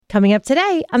coming up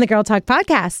today on the Girl Talk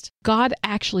podcast. God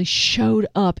actually showed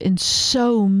up in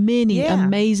so many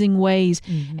amazing ways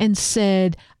and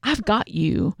said, I've got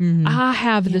you. I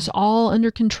have this all under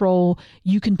control.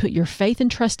 You can put your faith and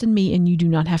trust in me, and you do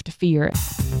not have to fear it.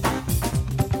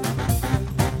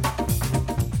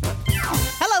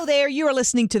 Hello there. You are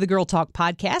listening to the Girl Talk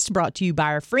podcast, brought to you by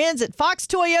our friends at Fox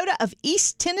Toyota of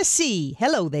East Tennessee.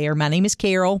 Hello there. My name is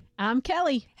Carol. I'm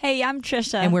Kelly. Hey, I'm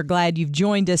Trisha. And we're glad you've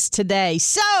joined us today.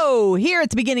 So, here at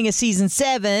the beginning of season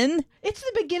 7. It's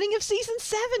the beginning of season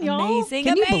 7, y'all. Amazing.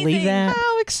 Can you believe that?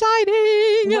 How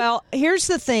exciting. Well, here's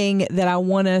the thing that I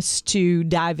want us to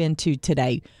dive into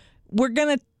today. We're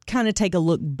going to kind of take a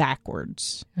look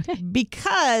backwards. Okay.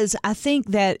 Because I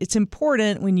think that it's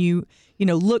important when you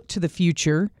look to the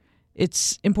future.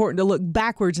 It's important to look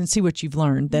backwards and see what you've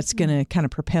learned. That's going to kind of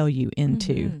propel you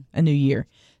into a new year.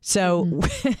 So,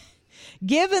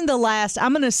 given the last,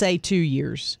 I'm going to say 2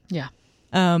 years. Yeah.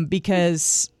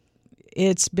 Because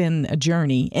it's been a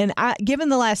journey. And given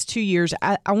the last 2 years,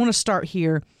 I want to start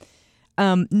here.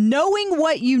 Knowing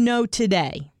what you know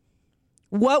today,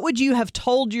 what would you have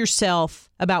told yourself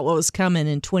about what was coming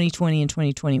in 2020 and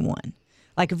 2021?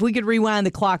 Like if we could rewind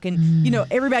the clock and,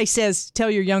 everybody says tell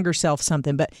your younger self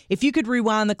something. But if you could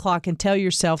rewind the clock and tell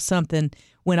yourself something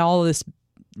when all of this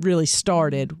really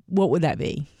started, what would that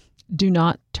be? Do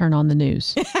not turn on the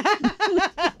news.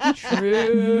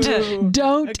 True.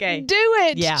 Don't do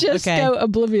it. Yeah, Just go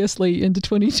obliviously into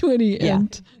 2020.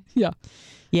 And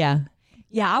Yeah.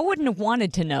 Yeah, I wouldn't have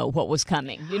wanted to know what was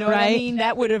coming. You know what I mean?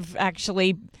 That would have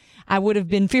I would have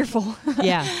been fearful.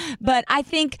 Yeah. But I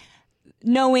think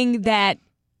knowing that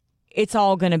it's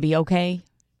all going to be okay.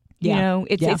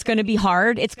 It's going to be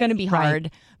hard. It's going to be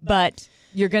hard, but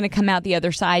you're going to come out the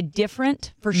other side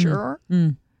different for sure.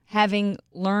 Having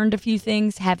learned a few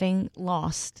things, having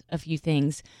lost a few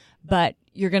things, but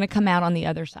you're going to come out on the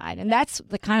other side. And that's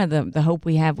the kind of the hope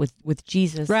we have with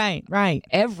Jesus. Right.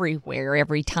 Everywhere,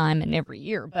 every time and every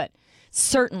year. But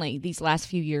certainly these last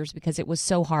few years, because it was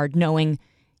so hard knowing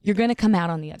you're going to come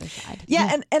out on the other side.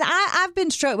 Yeah, and I've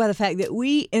been struck by the fact that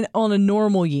on a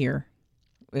normal year,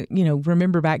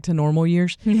 remember back to normal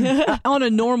years? On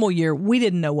a normal year, we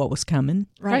didn't know what was coming.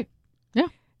 Right. Yeah.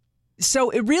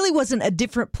 So it really wasn't a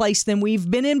different place than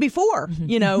we've been in before,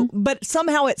 but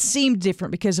somehow it seemed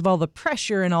different because of all the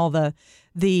pressure and all the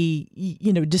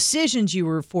decisions you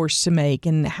were forced to make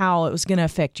and how it was going to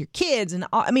affect your kids. And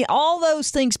all those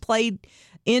things played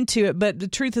into it. But the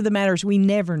truth of the matter is we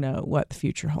never know what the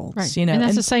future holds. Right. And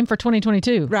that's the same for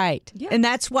 2022. Right. Yeah. And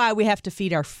that's why we have to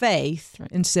feed our faith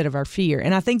instead of our fear.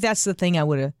 And I think that's the thing I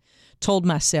would have told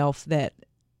myself, that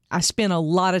I spent a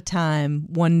lot of time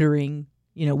wondering,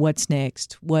 what's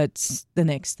next? What's the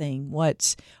next thing?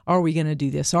 Are we going to do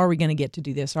this? Are we going to get to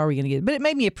do this? Are we going to get? But it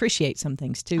made me appreciate some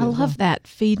things too. I love that.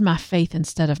 Feed my faith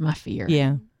instead of my fear.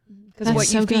 Yeah. Because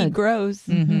what you feed grows,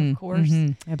 of course.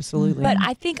 Absolutely. But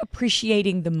I think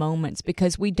appreciating the moments,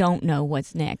 because we don't know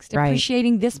what's next. Right.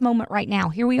 Appreciating this moment right now.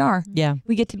 Here we are. Yeah.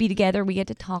 We get to be together. We get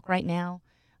to talk right now.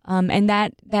 And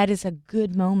that is a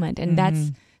good moment. And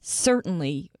that's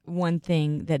certainly one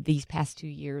thing that these past 2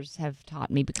 years have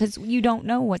taught me, because you don't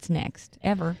know what's next,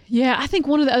 ever. Yeah, I think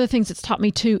one of the other things it's taught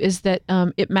me, too, is that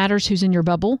it matters who's in your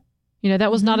bubble.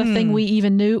 That was not a thing we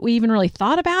even really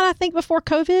thought about, I think, before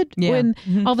COVID, when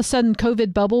all of a sudden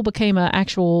COVID bubble became an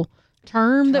actual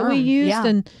term that we used,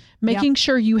 and making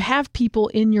sure you have people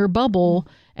in your bubble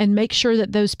and make sure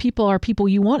that those people are people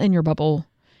you want in your bubble.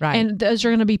 Right. And those are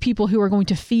going to be people who are going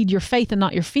to feed your faith and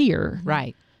not your fear.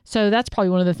 Right. So that's probably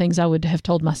one of the things I would have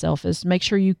told myself, is make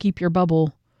sure you keep your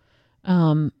bubble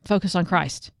focused on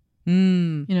Christ.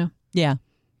 Yeah.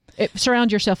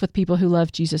 Surround yourself with people who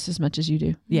love Jesus as much as you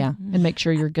do. Yeah. And make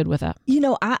sure you're good with that.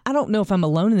 I don't know if I'm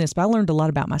alone in this, but I learned a lot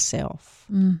about myself.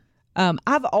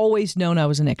 I've always known I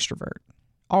was an extrovert.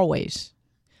 Always.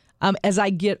 As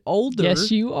I get older.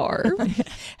 Yes, you are.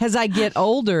 As I get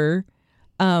older,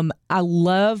 I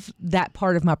love that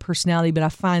part of my personality, but I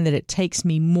find that it takes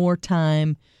me more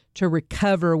time to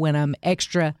recover when I'm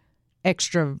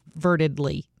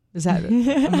extrovertedly. Is that,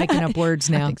 I'm making up words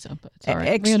now. I think so, but it's all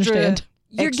right. We understand.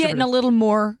 You're getting a little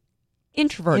more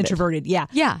introverted. Yeah.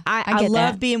 Yeah. I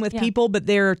love being with people, but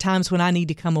there are times when I need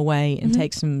to come away and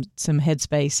take some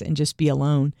headspace and just be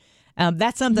alone.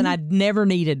 That's something I'd never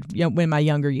needed in my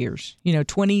younger years,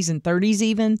 20s and 30s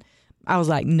even. I was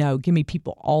like, no, give me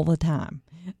people all the time.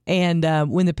 And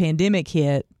when the pandemic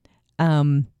hit,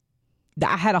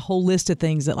 I had a whole list of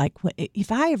things that, like,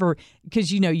 if I ever,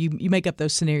 because, you make up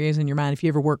those scenarios in your mind. If you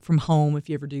ever work from home, if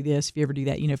you ever do this, if you ever do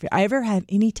that, if I ever have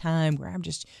any time where I'm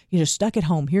just, stuck at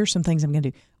home, here's some things I'm going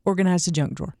to do. Organize the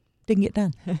junk drawer. Didn't get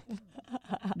done.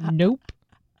 Nope.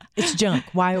 It's junk.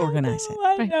 Why organize it?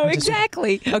 I know,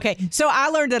 exactly. Okay, so I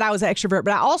learned that I was an extrovert,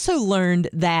 but I also learned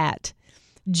that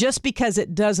just because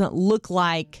it doesn't look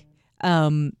like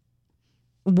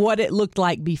what it looked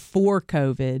like before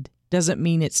COVID doesn't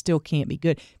mean it still can't be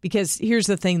good. Because here's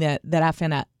the thing that I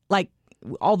found out. Like,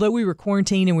 although we were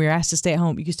quarantined and we were asked to stay at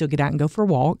home, you could still get out and go for a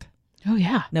walk. Oh,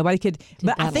 yeah. Nobody could.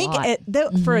 But I think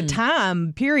for a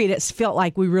time period, it felt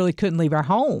like we really couldn't leave our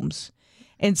homes.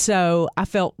 And so I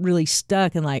felt really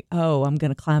stuck and like, oh, I'm going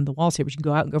to climb the walls here. But you can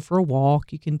go out and go for a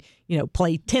walk. You can,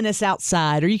 play tennis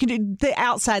outside, or you can do the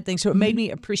outside thing. So it made me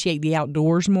appreciate the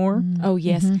outdoors more. Oh,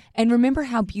 yes. And remember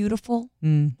how beautiful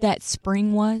that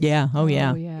spring was? Yeah. Oh,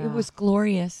 yeah. It was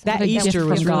glorious. That Easter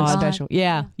was really special.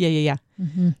 Yeah.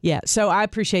 Yeah. So I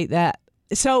appreciate that.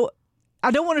 So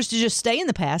I don't want us to just stay in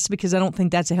the past, because I don't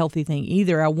think that's a healthy thing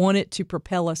either. I want it to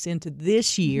propel us into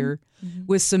this year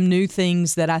with some new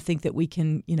things that I think that we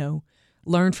can,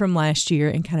 learn from last year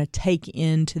and kind of take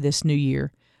into this new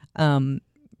year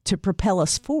to propel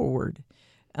us forward.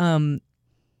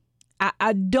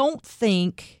 I don't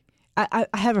think I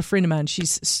have a friend of mine.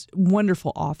 She's a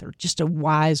wonderful author, just a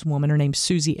wise woman. Her name's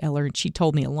Susie Eller, and she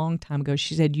told me a long time ago,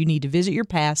 she said, you need to visit your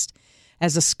past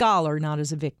as a scholar, not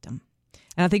as a victim.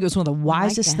 And I think it was one of the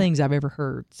wisest things I've ever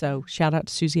heard. So shout out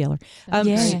to Susie Eller.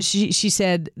 She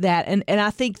said that, and I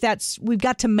think we've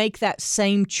got to make that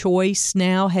same choice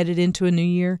now, headed into a new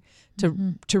year,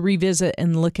 to revisit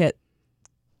and look at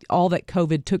all that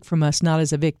COVID took from us, not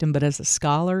as a victim, but as a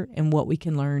scholar, and what we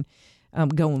can learn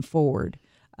going forward.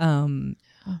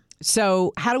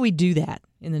 So how do we do that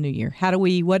in the new year?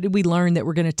 What did we learn that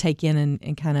we're going to take in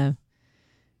and kind of,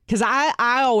 because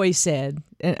I always said,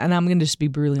 and I'm going to just be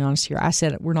brutally honest here, I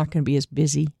said we're not going to be as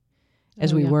busy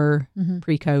as we were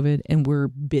pre-COVID, and we're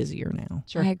busier now.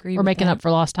 Sure. I agree. We're making up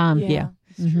for lost time. Yeah.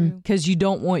 Because you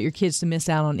don't want your kids to miss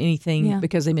out on anything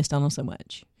because they missed out on so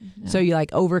much. So you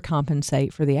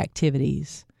overcompensate for the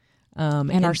activities.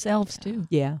 And ourselves too.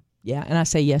 Yeah. Yeah. And I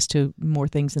say yes to more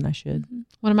things than I should.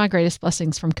 One of my greatest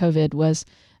blessings from COVID was,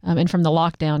 and from the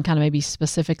lockdown kind of maybe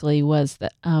specifically, was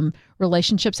that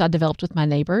relationships I developed with my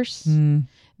neighbors.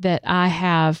 That I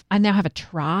now have a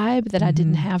tribe that I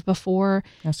didn't have before.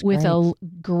 That's with great. a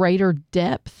greater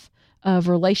depth of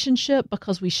relationship,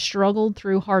 because we struggled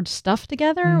through hard stuff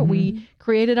together. We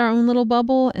created our own little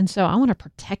bubble. And so I want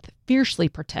to fiercely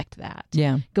protect that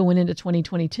going into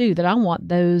 2022, that I want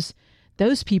those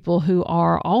people who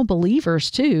are all believers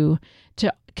too,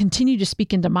 to continue to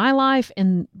speak into my life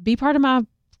and be part of my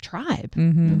tribe.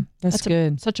 That's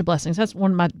good. Such a blessing. So that's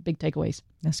one of my big takeaways.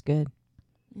 That's good.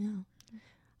 Yeah.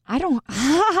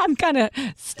 I'm kind of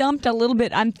stumped a little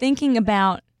bit. I'm thinking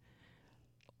about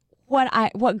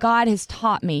what God has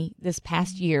taught me this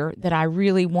past year that I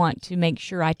really want to make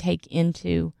sure I take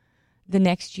into the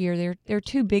next year. There are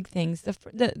two big things.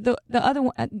 The other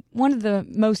one of the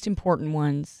most important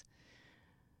ones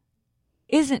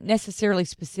isn't necessarily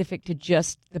specific to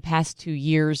just the past 2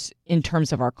 years in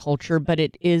terms of our culture, but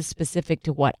it is specific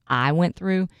to what I went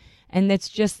through. And that's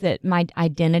just that my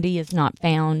identity is not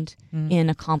found in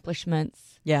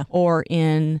accomplishments or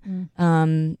in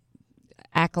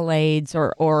accolades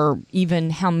or even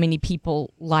how many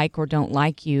people like or don't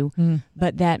like you,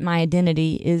 but that my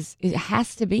identity it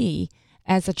has to be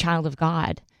as a child of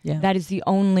God. Yeah. That is the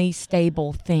only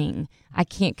stable thing. I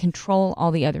can't control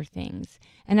all the other things.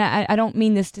 And I don't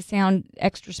mean this to sound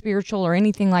extra spiritual or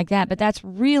anything like that, but that's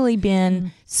really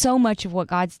been so much of what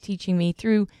God's teaching me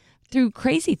through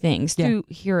crazy things, through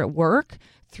here at work,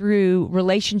 through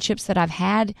relationships that I've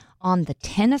had on the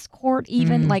tennis court,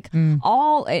 even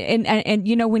all. And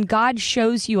when God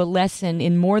shows you a lesson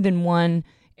in more than one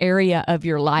area of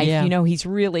your life, he's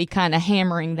really kind of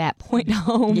hammering that point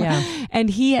home. Yeah. And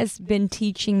he has been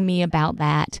teaching me about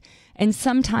that, and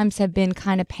sometimes have been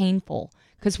kind of painful,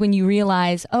 because when you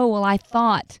realize, oh, well, I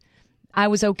thought I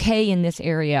was okay in this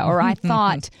area, or I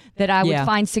thought that I would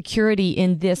find security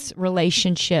in this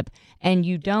relationship, and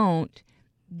you don't,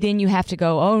 then you have to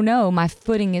go, oh no, my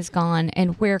footing is gone,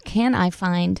 and where can I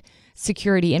find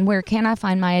security, and where can I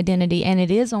find my identity? And it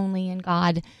is only in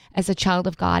God, as a child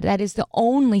of God. That is the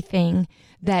only thing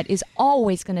that is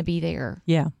always going to be there.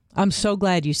 Yeah. I'm so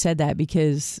glad you said that,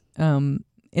 because in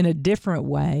a different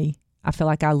way, I feel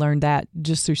like I learned that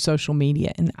just through social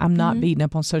media. And I'm not beating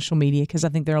up on social media, because I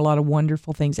think there are a lot of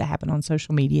wonderful things that happen on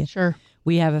social media. Sure.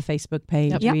 We have a Facebook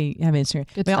page. Yep. We have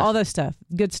Instagram. All those stuff.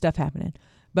 Good stuff happening.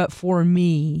 But for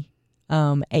me,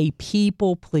 a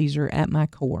people pleaser at my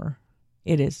core,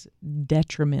 it is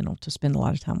detrimental to spend a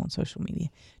lot of time on social media,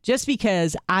 just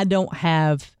because I don't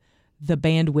have the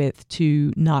bandwidth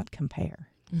to not compare.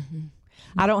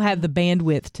 I don't have the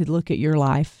bandwidth to look at your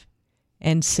life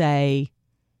and say,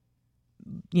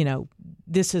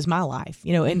 this is my life,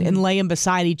 and lay them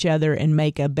beside each other and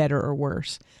make a better or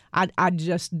worse.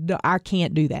 I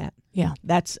can't do that. Yeah.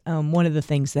 That's one of the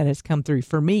things that has come through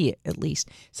for me, at least.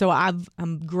 So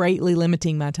I'm greatly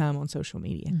limiting my time on social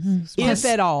media, if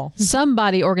at all.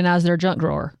 Somebody organized their junk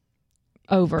drawer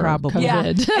over Probably.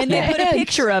 COVID. Yeah. And they put a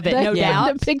picture of it, no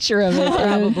doubt. A picture of it.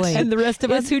 Probably. And the rest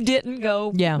of us who didn't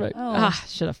go. Yeah. Right. Oh.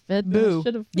 Should have fed. Boo.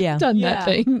 Should have Yeah. done Yeah. that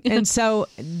thing. And so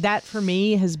that for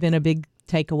me has been a big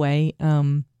takeaway.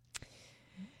 And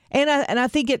I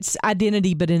think it's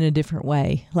identity, but in a different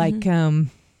way. Like,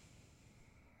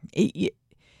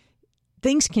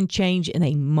 things can change in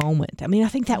a moment. I mean, I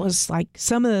think that was like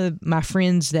some of my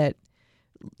friends that,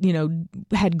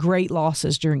 had great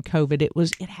losses during COVID.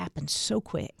 It happened so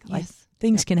quick. Like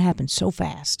things can happen so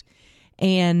fast.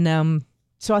 And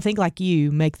so I think like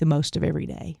you, make the most of every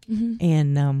day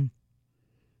and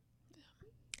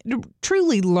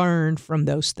truly learn from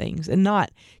those things, and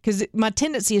not, because my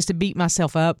tendency is to beat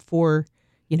myself up for,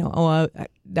 I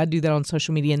do that on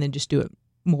social media and then just do it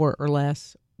more or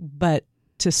less, but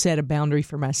to set a boundary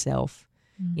for myself,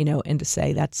 and to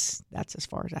say that's as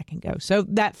far as I can go. So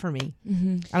that for me,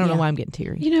 I don't know why I'm getting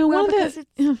teary. Because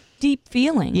it's deep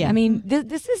feeling. Yeah. I mean,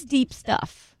 this is deep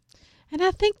stuff. And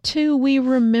I think, too, we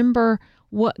remember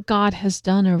what God has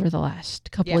done over the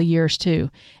last couple of years, too.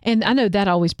 And I know that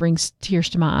always brings tears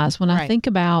to my eyes when I think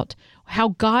about how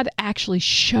God actually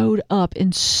showed up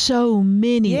in so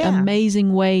many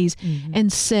amazing ways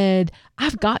and said,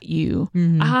 I've got you.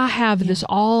 I have this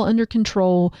all under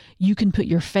control. You can put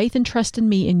your faith and trust in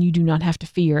me, and you do not have to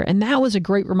fear. And that was a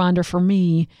great reminder for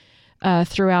me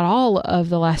throughout all of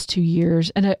the last 2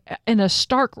 years, and a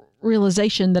stark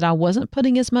realization that I wasn't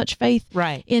putting as much faith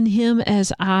in him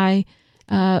as I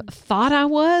thought I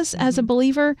was as a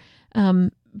believer,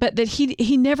 but that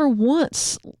he never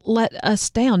once let us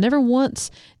down. Never once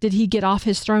did he get off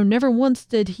his throne. Never once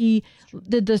did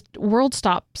the world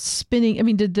stop spinning. I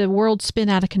mean, did the world spin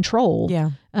out of control?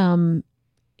 Yeah.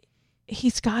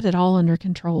 He's got it all under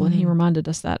control, and he reminded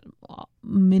us that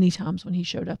many times when he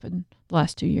showed up in the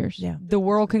last 2 years. Yeah. The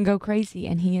world can go crazy,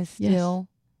 and he is still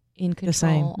in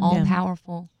control, all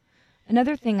powerful.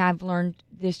 Another thing I've learned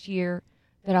this year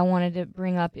that I wanted to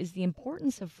bring up is the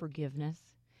importance of forgiveness.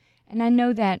 And I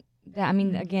know that I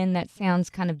mean, again, that sounds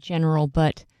kind of general,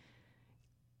 but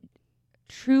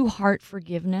true heart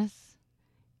forgiveness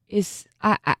is,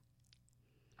 I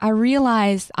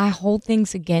realize I hold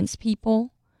things against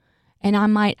people, and I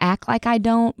might act like I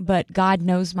don't, but God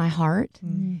knows my heart.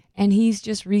 And he's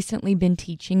just recently been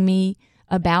teaching me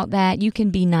about that. You can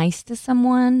be nice to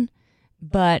someone,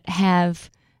 but have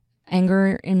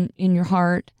anger in your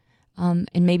heart.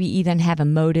 And maybe even have a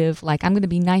motive, like I'm going to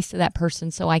be nice to that person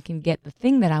so I can get the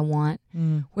thing that I want.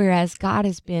 Whereas God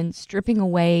has been stripping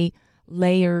away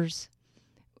layers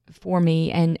for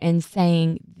me and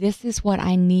saying, this is what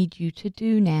I need you to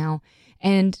do now,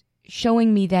 and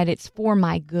showing me that it's for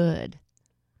my good.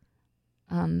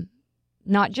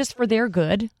 Not just for their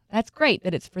good. That's great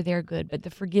that it's for their good, but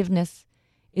the forgiveness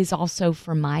is also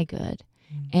for my good.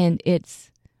 And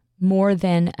it's more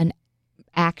than an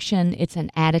action, it's an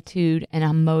attitude and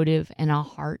a motive and a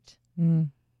heart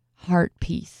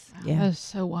piece. Yeah, that is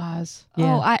so wise.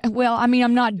 Yeah.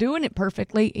 I'm not doing it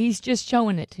perfectly. He's just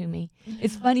showing it to me.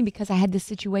 It's funny because I had this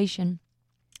situation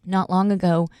not long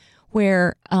ago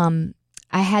where I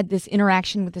had this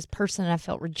interaction with this person, and I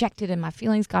felt rejected, and my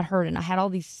feelings got hurt, and I had all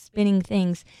these spinning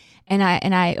things, and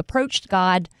I approached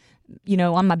God,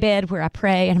 on my bed where I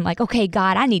pray, and I'm like, okay,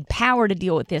 God, I need power to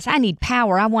deal with this. I need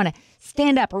power. I want to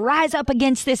stand up, rise up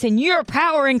against this in your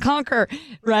power and conquer,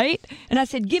 right? And I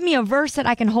said, give me a verse that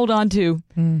I can hold on to.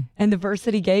 And the verse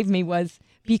that he gave me was,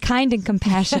 be kind and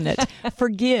compassionate,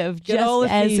 forgive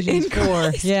just as in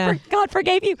Christ God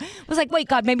forgave you. I was like, wait,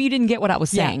 God, maybe you didn't get what I was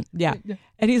saying. Yeah.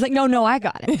 And he's like, no, I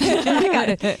got it. I got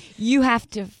it. You have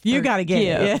to forgive. You got to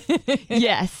get it.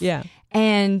 Yes. Yeah.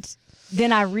 And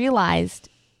then I realized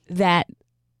that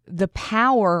the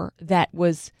power that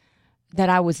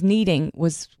I was needing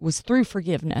was through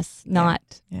forgiveness,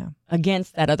 not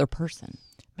against that other person.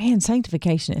 Man,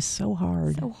 sanctification is so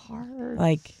hard. So hard.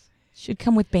 Like, should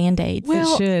come with Band-Aids.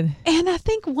 Well, it should. And I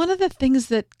think one of the things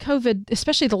that COVID,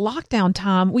 especially the lockdown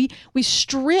time, we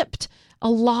stripped a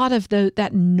lot of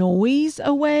that noise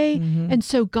away. And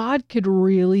so God could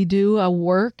really do a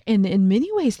work. And in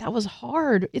many ways, that was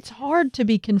hard. It's hard to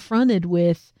be confronted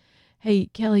with, hey,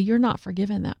 Kelly, you're not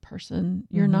forgiving that person.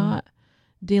 You're not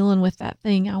dealing with that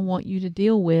thing I want you to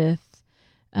deal with.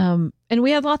 And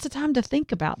we had lots of time to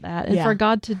think about that, and for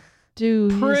God to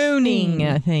do pruning, his thing.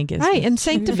 I think, is right. And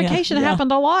sanctification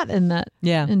happened a lot in that.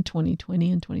 Yeah. In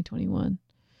 2020 and 2021.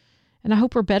 And I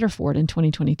hope we're better for it in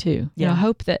 2022. Yeah. You know, I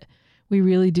hope that we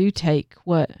really do take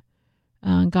what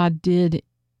God did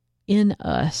in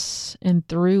us and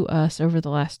through us over the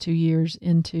last 2 years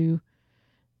into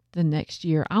the next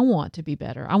year. I want to be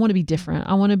better. I want to be different.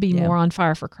 I want to be more on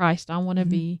fire for Christ. I want to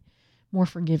be more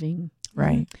forgiving.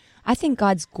 Right. I think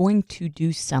God's going to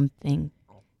do something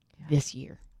this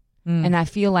year. And I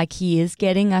feel like he is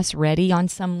getting us ready on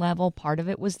some level. Part of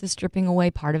it was the stripping away.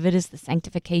 Part of it is the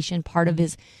sanctification. Part of it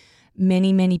is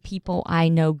many, many people I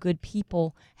know, good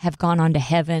people, have gone on to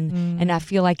heaven. And I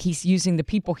feel like he's using the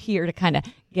people here to kind of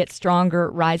get stronger,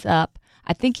 rise up.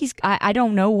 I think I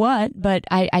don't know what, but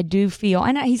I do feel,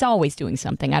 and he's always doing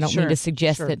something. I don't mean to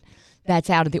suggest that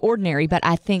that's out of the ordinary, but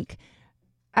I think,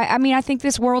 I think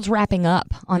this world's wrapping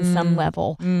up on some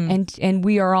level, and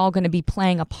we are all going to be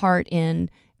playing a part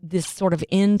in this sort of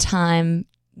end time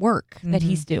work that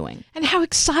he's doing. And how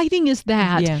exciting is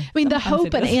that? Yeah. I mean, the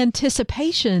hope and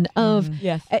anticipation of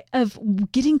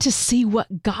getting to see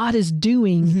what God is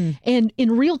doing and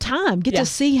in real time get to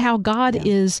see how God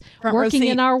is working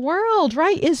in our world,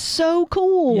 right? Is so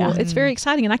cool. Yeah. It's very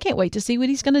exciting. And I can't wait to see what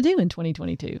he's going to do in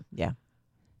 2022. Yeah.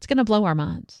 It's going to blow our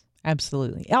minds.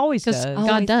 Absolutely. It always does.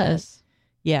 God does.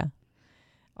 Yeah.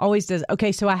 Always does.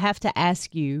 Okay, so I have to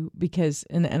ask you because,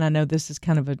 and I know this is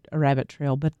kind of a rabbit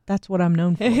trail, but that's what I'm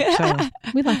known for. So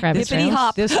we like rabbit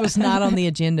trails. This was not on the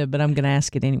agenda, but I'm going to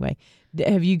ask it anyway.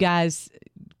 Have you guys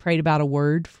prayed about a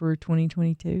word for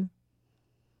 2022?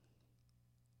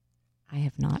 I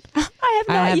have not.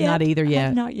 I have not either yet. I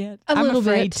have not yet. I'm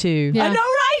afraid to. Yeah. I know,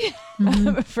 right?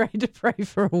 I'm afraid to pray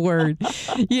for a word.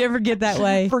 You ever get that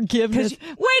way? Forgiveness. Wait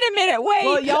a minute. Wait.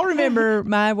 Well, y'all remember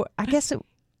I guess it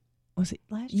was it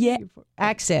last year?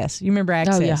 Access. You remember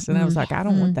access? Oh, yeah. And I was like, I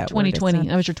don't want that 2020. word.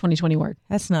 That was your 2020 word.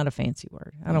 That's not a fancy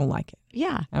word. I don't like it.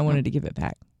 Yeah. I wanted to give it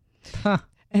back. Huh.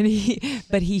 And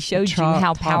he showed you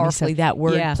how powerfully that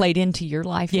word played into your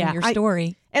life and your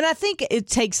story. And I think it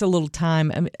takes a little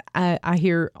time. I mean, I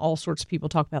hear all sorts of people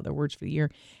talk about their words for the year.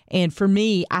 And for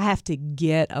me, I have to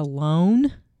get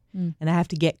alone and I have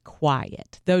to get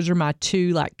quiet. Those are my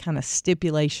two kind of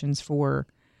stipulations for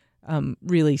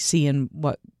really seeing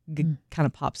what kind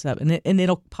of pops up. And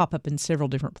it'll pop up in several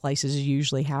different places is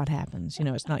usually how it happens. You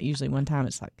know, it's not usually one time.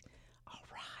 It's like,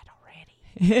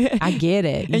 I get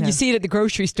it. You see it at the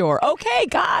grocery store. Okay,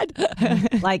 God.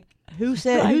 Like, who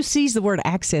sees the word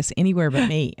access anywhere but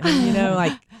me?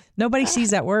 I mean, nobody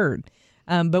sees that word.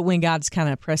 But when God's kind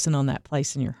of pressing on that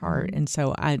place in your heart. And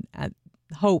so I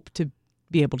hope to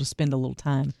be able to spend a little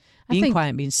time being quiet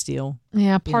and being still.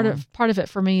 Yeah, part of it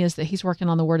for me is that he's working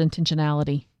on the word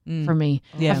intentionality for me.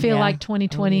 Yeah, I feel like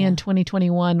 2020 and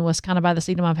 2021 was kind of by the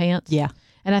seat of my pants. Yeah.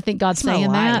 And I think God's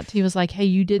saying that. He was like, hey,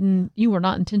 you were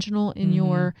not intentional in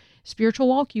your spiritual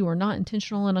walk. You were not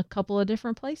intentional in a couple of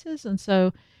different places. And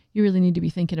so you really need to be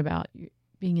thinking about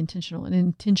being intentional and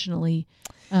intentionally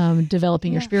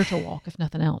developing your spiritual walk, if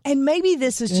nothing else. And maybe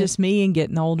this is just me and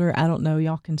getting older. I don't know.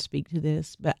 Y'all can speak to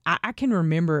this. But I can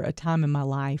remember a time in my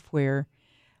life where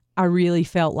I really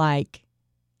felt like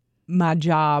my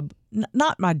job,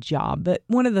 not my job, but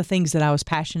one of the things that I was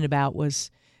passionate about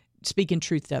was speaking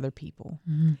truth to other people.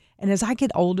 Mm-hmm. And as I get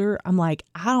older, I'm like,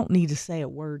 I don't need to say a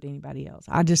word to anybody else.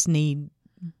 I just need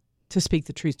to speak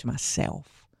the truth to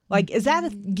myself. Like, is that a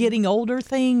getting older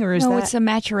thing, or is No, that... it's a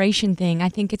maturation thing. I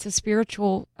think it's a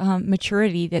spiritual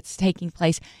maturity that's taking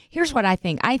place. Here's what I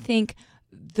think. I think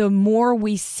the more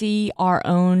we see our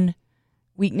own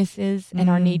weaknesses and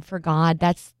our need for God,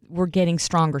 we're getting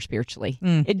stronger spiritually.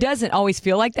 It doesn't always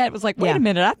feel like that. It was like, wait a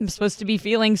minute, I'm supposed to be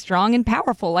feeling strong and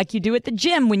powerful like you do at the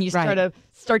gym when you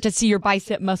start to see your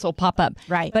bicep muscle pop up.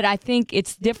 Right. But I think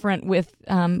it's different with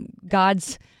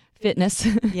God's fitness.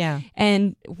 Yeah.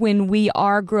 And when we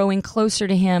are growing closer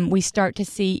to him, we start to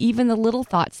see even the little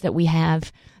thoughts that we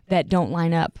have that don't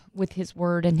line up with his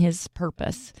word and his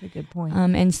purpose. That's a good point.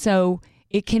 And so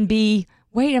it can be,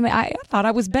 wait a minute, I thought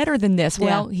I was better than this. Yeah.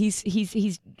 Well, he's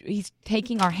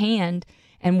taking our hand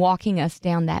and walking us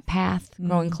down that path,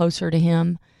 growing closer to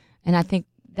him. And I think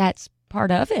that's part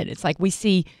of it. It's like we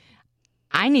see,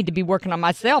 I need to be working on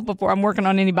myself before I'm working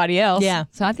on anybody else. Yeah.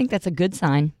 So I think that's a good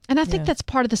sign. And I think that's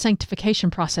part of the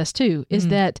sanctification process too, is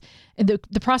that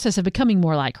the process of becoming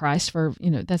more like Christ,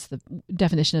 that's the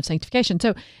definition of sanctification.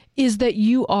 So is that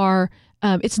you are,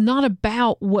 it's not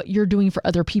about what you're doing for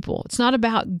other people. It's not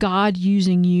about God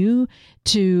using you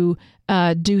to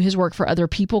do his work for other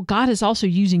people. God is also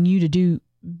using you to do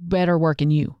better work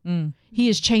in you. He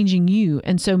is changing you.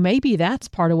 And so maybe that's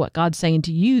part of what God's saying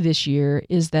to you this year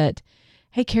is that,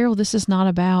 hey, Carol, this is not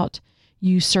about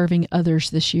you serving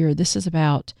others this year. This is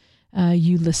about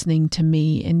you listening to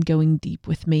me and going deep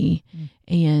with me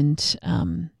and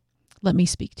let me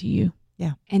speak to you.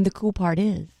 Yeah. And the cool part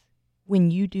is, when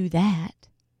you do that,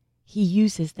 he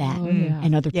uses that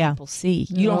and other people see.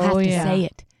 You don't have to say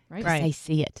it. Right. Say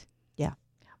see it. Yeah.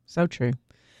 So true.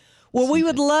 Well, we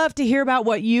would love to hear about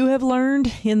what you have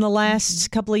learned in the last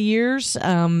couple of years,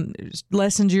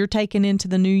 lessons you're taking into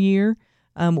the new year,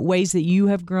 ways that you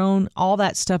have grown. All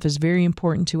that stuff is very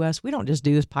important to us. We don't just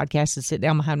do this podcast and sit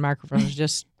down behind microphones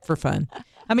just for fun.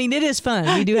 I mean, it is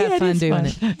fun. We do have fun doing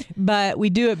it. But we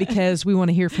do it because we want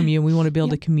to hear from you, and we want to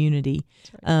build a community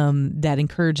that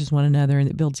encourages one another and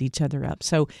that builds each other up.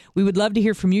 So we would love to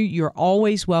hear from you. You're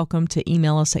always welcome to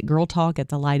email us at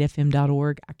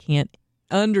girltalk@thelightfm.org. I can't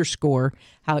underscore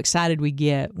how excited we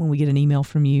get when we get an email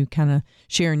from you kind of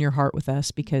sharing your heart with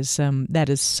us, because that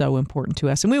is so important to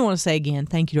us. And we want to say again,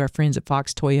 thank you to our friends at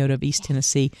Fox Toyota of East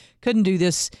Tennessee. Couldn't do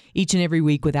this each and every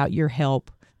week without your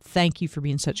help. Thank you for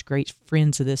being such great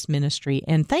friends of this ministry,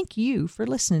 and thank you for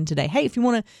listening today. Hey, if you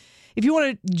want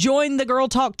to join the Girl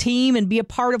Talk team and be a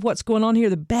part of what's going on here,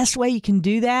 the best way you can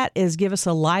do that is give us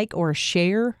a like or a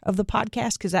share of the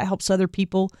podcast, because that helps other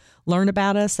people learn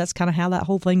about us. That's kind of how that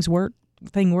whole thing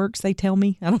works, they tell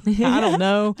me. I don't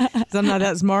know, 'cause I'm not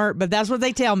that smart, but that's what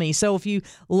they tell me. So if you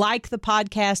like the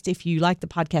podcast, if you like the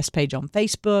podcast page on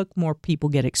Facebook, more people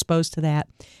get exposed to that,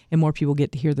 and more people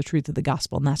get to hear the truth of the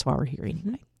gospel, and that's why we're here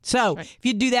anyway. So if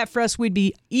you'd do that for us, we'd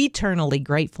be eternally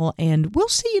grateful, and we'll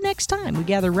see you next time. We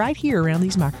gather right here around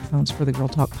these microphones for the Girl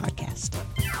Talk podcast.